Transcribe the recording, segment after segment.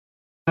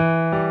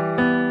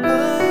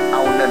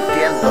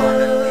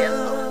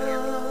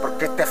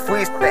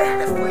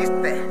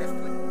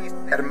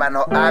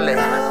hermano Ale,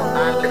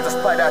 esto es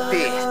para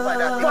ti.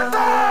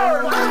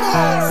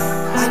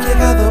 Ha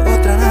llegado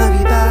otra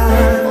Navidad,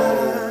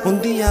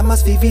 un día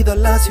más vivido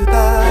en la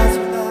ciudad,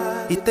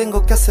 y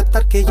tengo que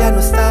aceptar que ya no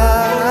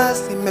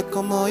estás. Dime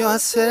cómo yo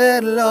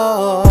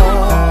hacerlo,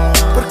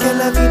 porque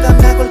la vida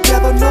me ha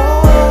golpeado,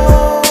 no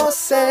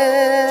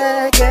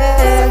sé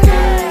qué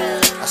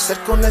hacer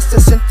con este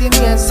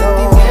sentimiento.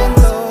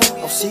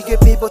 O sigue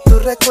vivo tu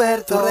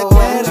recuerdo,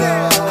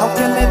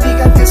 aunque me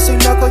digan que soy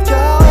loco,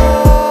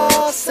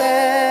 yo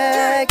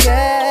sé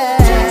que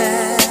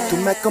tú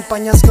me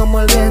acompañas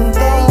como el viento.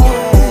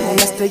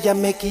 Una estrella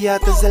me guía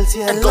desde el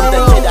cielo. En donde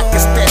quiera que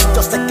estés,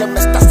 yo sé que me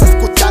estás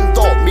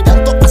escuchando.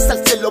 Mirando hacia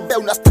el cielo veo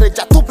una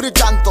estrella, tú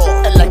brillando.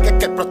 El aire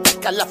que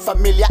protege a la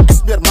familia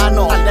es mi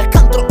hermano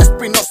Alejandro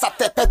Espinosa,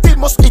 te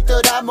pedimos y te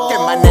oramos. Qué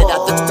manera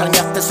de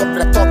extrañarte,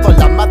 sobre todo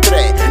la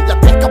madre. La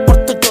vieja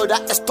por tu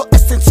llora, esto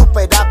es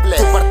insuperable.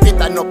 Tu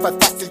partida no fue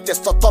fácil y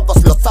eso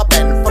todos lo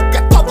saben,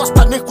 porque todos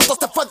tan injustos,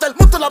 te fue del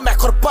mundo la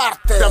mejor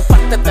parte. Gran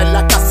parte de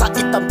la casa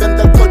y también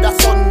del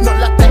corazón no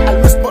late al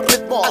mismo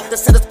ritmo al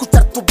desear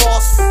escuchar tu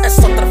voz. Es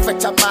otra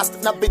fecha más,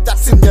 Navidad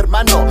sin mi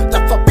hermano.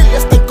 La familia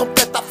está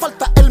incompleta,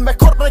 falta el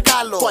mejor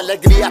regalo. Tu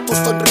alegría, tu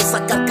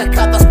sonrisa,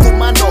 carcajadas, tu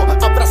mano.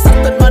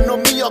 Abrazarte, hermano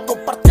mío,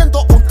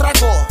 compartiendo un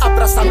trago.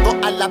 Abrazando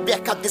a la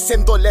vieja,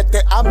 diciéndole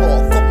te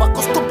amo, como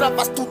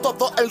acostumbrabas tú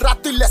todo el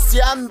rato y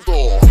leseando.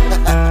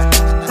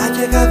 Ha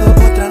llegado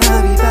otra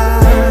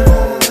Navidad,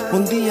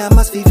 un día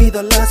más vivido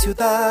en la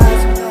ciudad,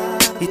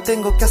 y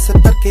tengo que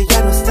aceptar que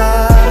ya no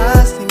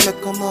estás. Dime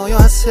cómo yo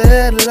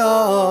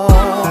hacerlo,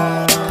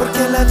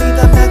 porque la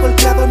vida me ha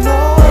golpeado,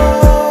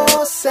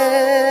 no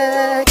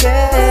sé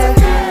qué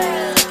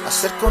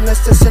hacer con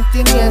este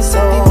sentimiento.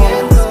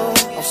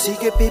 O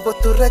sigue vivo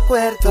tu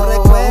recuerdo,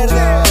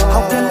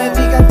 aunque me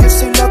digan que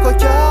soy loco,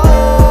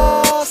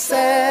 yo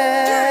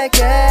sé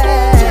que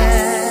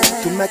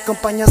tú me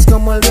acompañas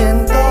como el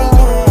viento.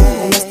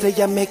 Una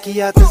estrella me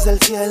guía desde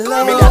el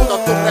cielo. Mirando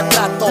tu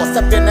retrato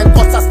se vienen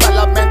cosas a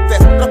la mente.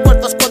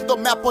 Recuerdos cuando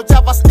me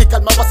apoyabas y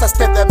calmabas a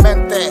este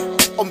demente.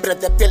 Hombre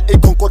de piel y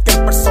con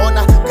cualquier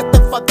persona que te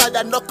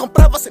enfadara no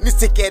comprabas ni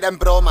siquiera en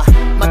broma.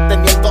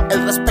 Manteniendo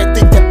el respeto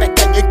y de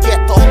pequeño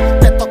inquieto,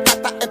 de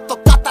tocata en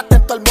tocata,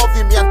 atento al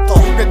movimiento.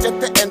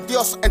 Creyente en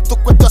Dios, en tu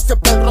cuello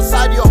siempre el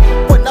rosario.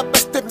 Buena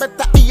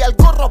vestimenta y el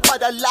gorro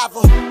para el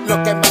lado.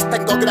 Lo que más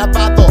tengo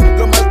grabado,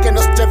 lo mal que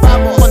nos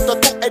llevamos cuando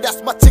tú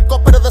eras más chico,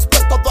 pero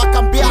después todo ha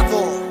cambiado.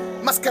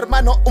 Más que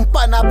hermano, un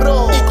pana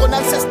bro. Y con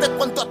ansias de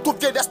cuando tú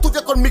quieras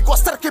estudia conmigo a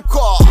hacer hip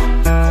hop.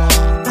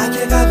 Ha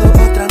llegado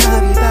otra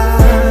Navidad,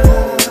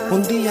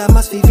 un día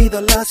más vivido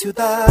en la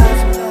ciudad,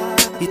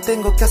 y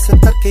tengo que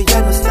aceptar que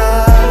ya no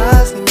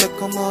estás. Dime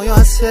cómo yo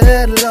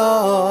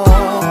hacerlo,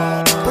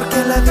 porque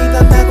la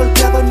vida me ha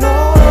golpeado,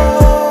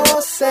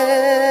 no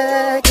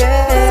sé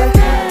qué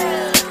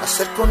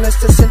hacer con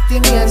este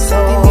sentimiento.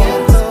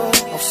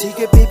 O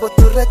sigue vivo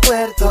tu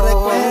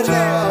recuerdo,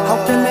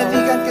 aunque me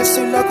digan que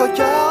soy loco,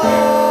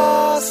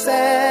 yo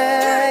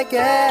sé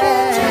que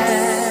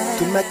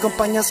tú me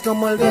acompañas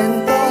como el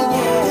viento.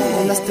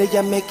 Una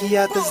estrella me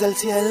guía desde el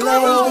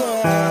cielo.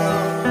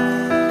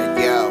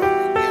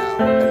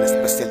 En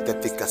especial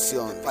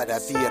dedicación para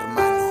ti,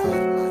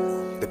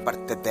 hermano, de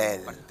parte de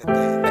él,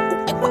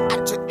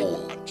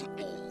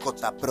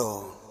 J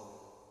Pro.